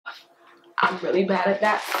I'm really bad at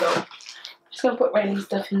that, so I'm just gonna put random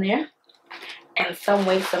stuff in there, and some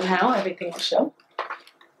way, somehow, everything will show.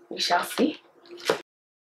 We shall see.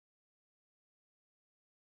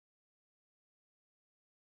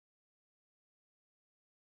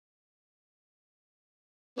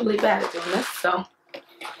 Really bad at doing this, so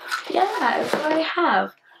yeah, that's what I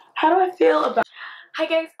have. How do I feel about... Hi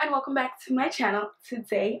guys, and welcome back to my channel.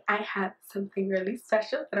 Today I have something really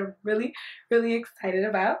special that I'm really excited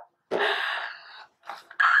about.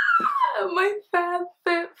 My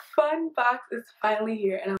FABFITFUN box is finally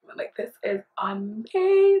here, and I'm like, this is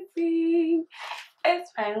amazing.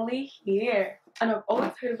 It's finally here, and I've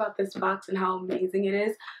always heard about this box and how amazing it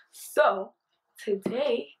is. So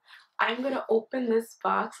today I'm gonna open this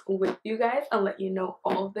box with you guys and let you know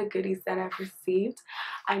all the goodies that I've received.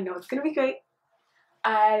 I know it's gonna be great.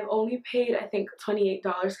 I've only paid, I think, $28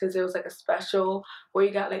 because there was like a special where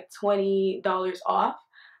you got like $20 off,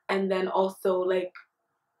 and then also like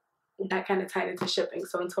that kind of tied into shipping.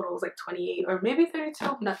 So in total it was like 28 or maybe 32,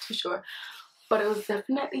 I'm not too sure, but it was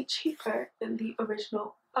definitely cheaper than the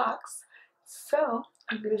original box. So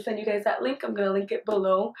I'm gonna send you guys that link. I'm gonna link it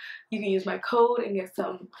below. You can use my code and get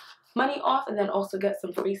some money off, and then also get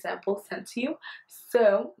some free samples sent to you.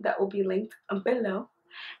 So that will be linked below,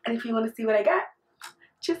 and if you want to see what I got,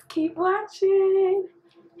 just keep watching.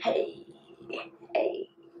 Hey.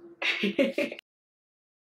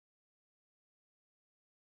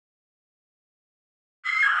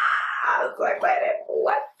 I was like,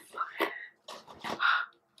 what?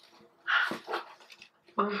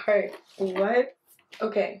 My heart. What?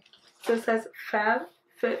 Okay. So it says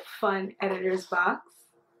FABFITFUN Editor's Box.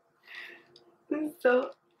 This is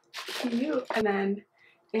so cute. And then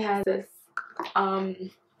it has this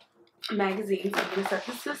magazine. So I'm gonna set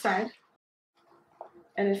this to the side.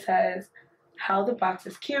 And it says how the box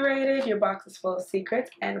is curated. Your box is full of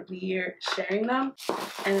secrets, and we're sharing them.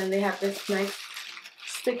 And then they have this nice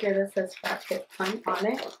sticker that says FABFITFUN on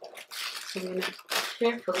it. So I'm gonna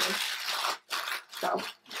carefully, so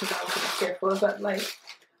because I was gonna be careful, but like,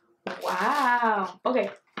 wow.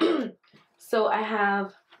 Okay. So I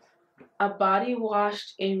have a body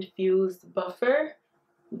wash infused buffer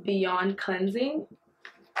beyond cleansing,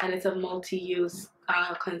 and it's a multi-use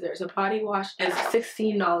cleanser. So body wash is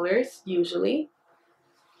 $16 usually,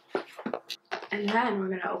 and then we're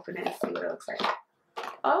gonna open it and see what it looks like.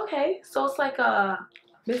 Okay, so it's like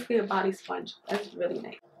basically a body sponge. That's really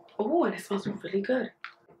nice. Oh, and it smells really good.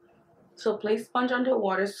 So place sponge under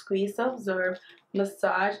water, squeeze to absorb,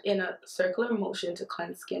 massage in a circular motion to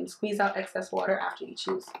cleanse skin. Squeeze out excess water after each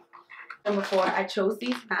use. Number 4, I chose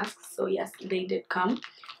these masks, so yes, they did come,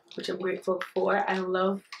 which I'm grateful for. I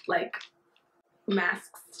love like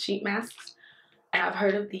masks, sheet masks, and I've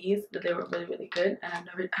heard of these, that they were really good, and I've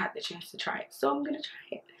never had the chance to try it, so I'm gonna try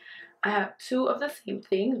it. I have 2 of the same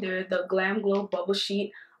thing. They're the Glam Glow Bubble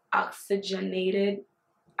Sheet Oxygenating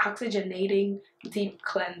Deep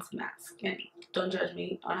Cleanse Mask. And don't judge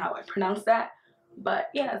me on how I pronounce that, but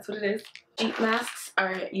yeah, that's what it is. Sheet masks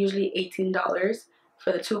are usually $18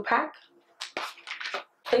 for the 2-pack.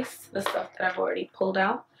 Place the stuff that I've already pulled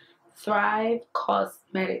out. Thrive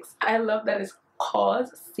Cosmetics. I love that it's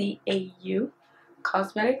Cause, C-A-U,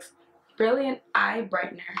 Cosmetics. Brilliant Eye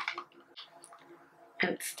Brightener.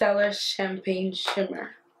 And Stellar Champagne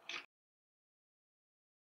Shimmer.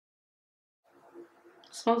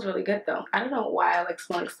 It smells really good though. I don't know why I like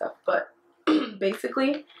smelling stuff, but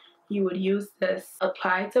basically you would use this,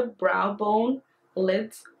 apply to brow bone,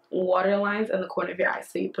 lids, waterlines, and the corner of your eye.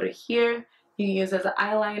 So you put it here. You can use it as an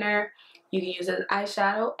eyeliner, you can use it as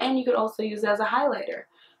eyeshadow, and you could also use it as a highlighter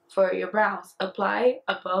for your brows. Apply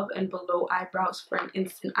above and below eyebrows for an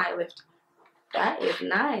instant eye lift. That is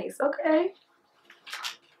nice. Okay.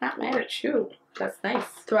 Not mad at you. That's nice.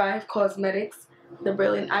 Thrive Cosmetics. The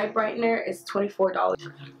Brilliant Eye Brightener is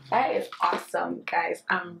 $24. That is awesome, guys.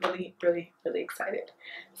 I'm really excited.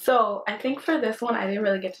 So I think for this one, I didn't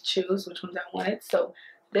really get to choose which ones I wanted. So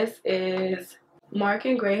this is Mark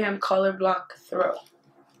 & Graham Color Block Throw.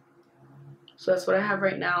 So that's what I have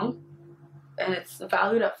right now, and it's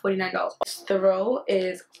valued at $49. Throw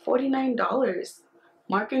is $49.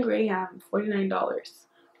 Mark & Graham, $49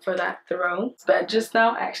 for that throw. But just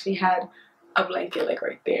now I actually had a blanket like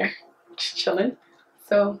right there, just chilling.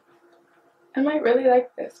 So I might really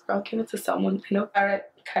like this, but I'll give it to someone. I know.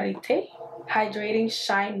 Karite Hydrating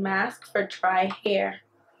Shine Mask for dry hair,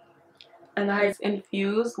 and that is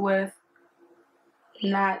infused with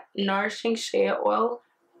nourishing shea oil.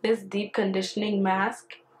 This deep conditioning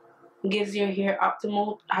mask gives your hair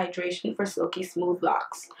optimal hydration for silky smooth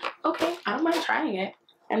locks. Okay, I don't mind trying it,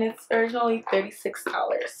 and it's originally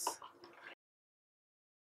 $36.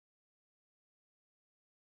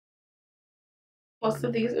 Most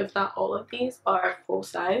of these, if not all of these, are full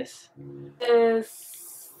size. This is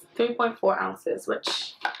 3.4 ounces,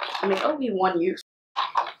 which, I mean, it'll be one use.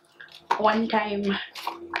 One time,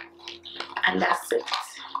 and that's it.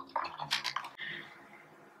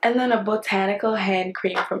 And then a botanical hand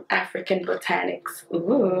cream from African Botanics.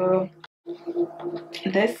 Ooh.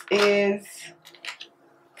 This is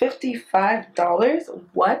 $55.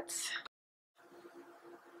 What?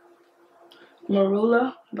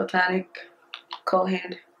 Marula Botanical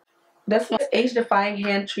Hand. This one's age-defying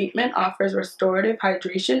hand treatment offers restorative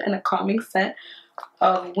hydration and a calming scent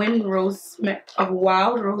of wild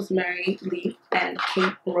rosemary leaf and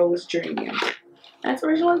Cape rose geranium. That's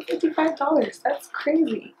originally $55. That's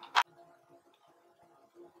crazy.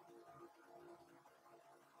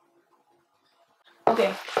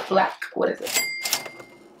 Okay, black. What is it?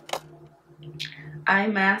 Eye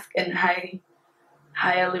mask and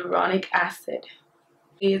hyaluronic acid.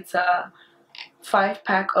 It's a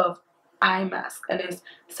 5-pack of eye mask, and it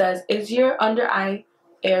says, "Is your under eye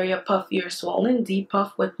area puffy or swollen? Deep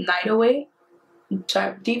puff the night away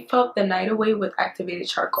with activated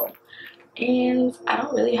charcoal." And I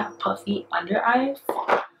don't really have puffy under eyes.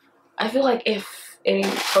 I feel like if it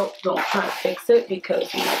ain't broke, don't try to fix it,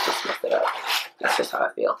 because you might just mess it up. That's just how I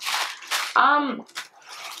feel.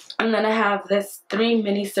 And then I have this 3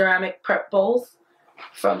 mini ceramic prep bowls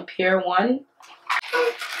from Pier 1.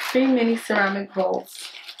 3 mini ceramic prep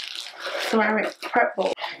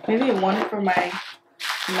bowls. Maybe one for my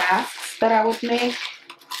masks that I would make.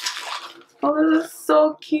 Oh, this is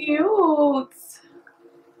so cute.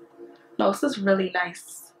 No, this is really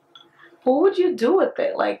nice. What would you do with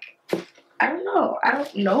it? Like, I don't know. I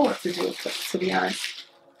don't know what to do with it, to be honest.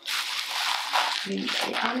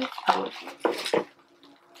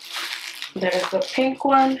 There's the pink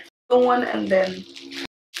one, the one, and then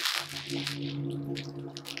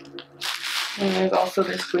there's also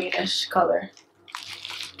this greenish color.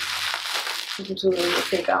 You can totally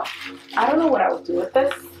take out. I don't know what I would do with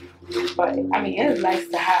this, but I mean, it is nice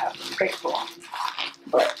to have. It's grateful,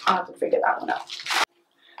 but I'll have to figure that one out.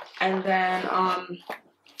 And then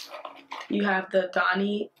you have the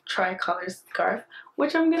Donnie tricolor scarf,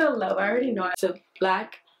 which I'm gonna love. I already know it's a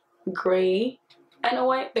black, gray, and a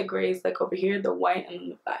white. The gray is like over here, the white, and then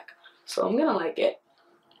the black. So I'm gonna like it.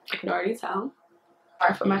 I can already tell.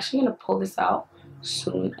 I'm actually gonna pull this out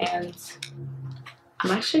soon, and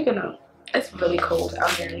I'm actually gonna. It's really cold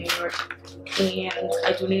out here in New York, and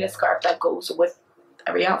I do need a scarf that goes with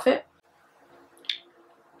every outfit.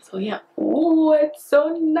 So yeah, ooh, it's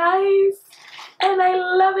so nice, and I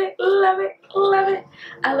love it, love it, love it.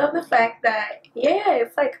 I love the fact that, yeah,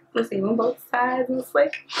 it's like, let's see, on both sides, and it's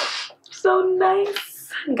like so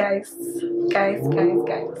nice, guys.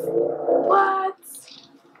 What?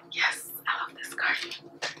 Yes, I love this scarf.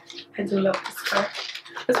 I do love this scarf.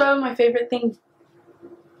 It's probably my favorite thing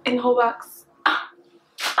in the whole box.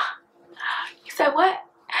 You said what?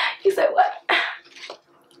 You said what?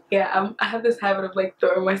 Yeah, I have this habit of like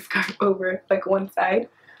throwing my scarf over like one side.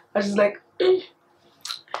 I was just like,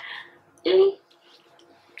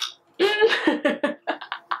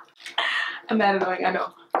 I'm mad annoying, I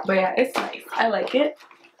know. But yeah, it's nice. I like it.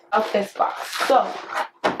 Of this box. So,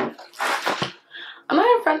 I'm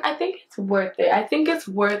not in front. I think it's worth it. I think it's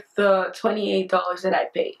worth the $28 that I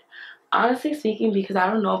paid. Honestly speaking, because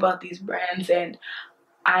I don't know about these brands, and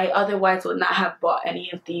I otherwise would not have bought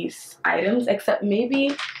any of these items, except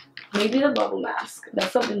maybe the bubble mask.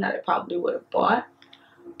 That's something that I probably would have bought.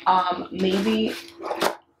 Maybe,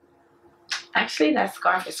 actually that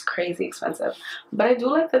scarf is crazy expensive, but I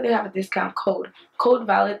do like that they have a discount code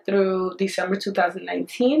valid through December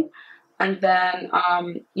 2019, and then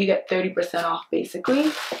you get 30% off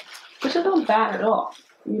basically, which is not bad at all,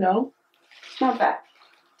 you know. It's not bad.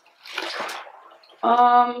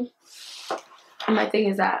 My thing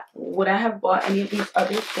is that, would I have bought any of these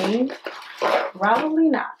other things? Probably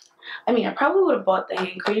not. I mean, I probably would have bought the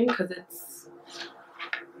hand cream, because it's,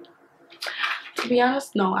 to be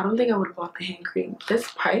honest, no, I don't think I would have bought the hand cream.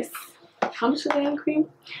 This price, how much is the hand cream?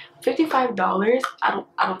 $55. I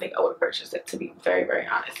don't think I would have purchased it, to be very, very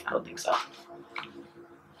honest. I don't think so.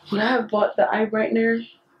 Would I have bought the eye brightener?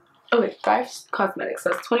 Oh wait, 5 Cosmetics, so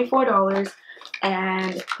that's $24,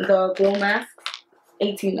 and the glow mask,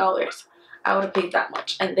 $18. I would have paid that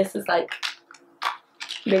much, and this is like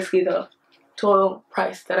basically the total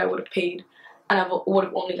price that I would have paid, and I would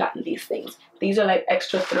have only gotten these things. These are like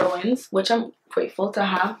extra throw-ins, which I'm grateful to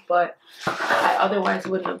have, but I otherwise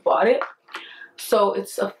wouldn't have bought it. So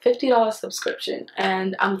it's a $50 subscription,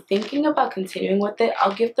 and I'm thinking about continuing with it.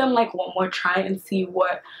 I'll give them like one more try and see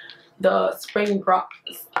what the spring brought.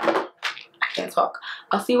 I can't talk.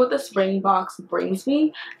 I'll see what the spring box brings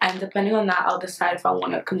me, and depending on that, I'll decide if I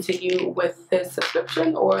want to continue with this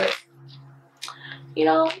subscription or, you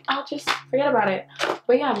know, I'll just forget about it.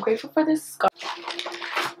 But yeah, I'm grateful for this scarf.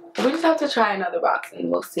 We just have to try another box and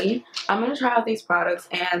we'll see. I'm going to try out these products,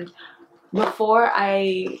 and before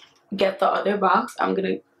I get the other box, I'm going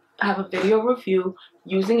to have a video review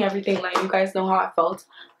using everything, letting you guys know how I felt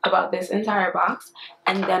about this entire box,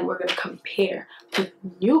 and then we're going to compare to the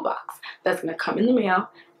new box that's going to come in the mail,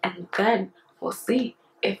 and then we'll see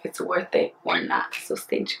if it's worth it or not. So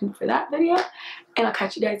stay tuned for that video, and I'll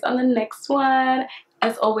catch you guys on the next one.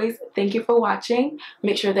 As always, thank you for watching.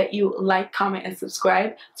 Make sure that you like, comment, and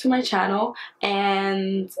subscribe to my channel,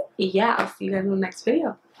 and yeah, I'll see you guys in the next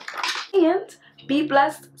video. And be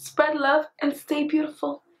blessed, spread love, and stay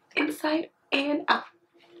beautiful inside and out.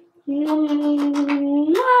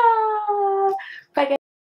 Mwah.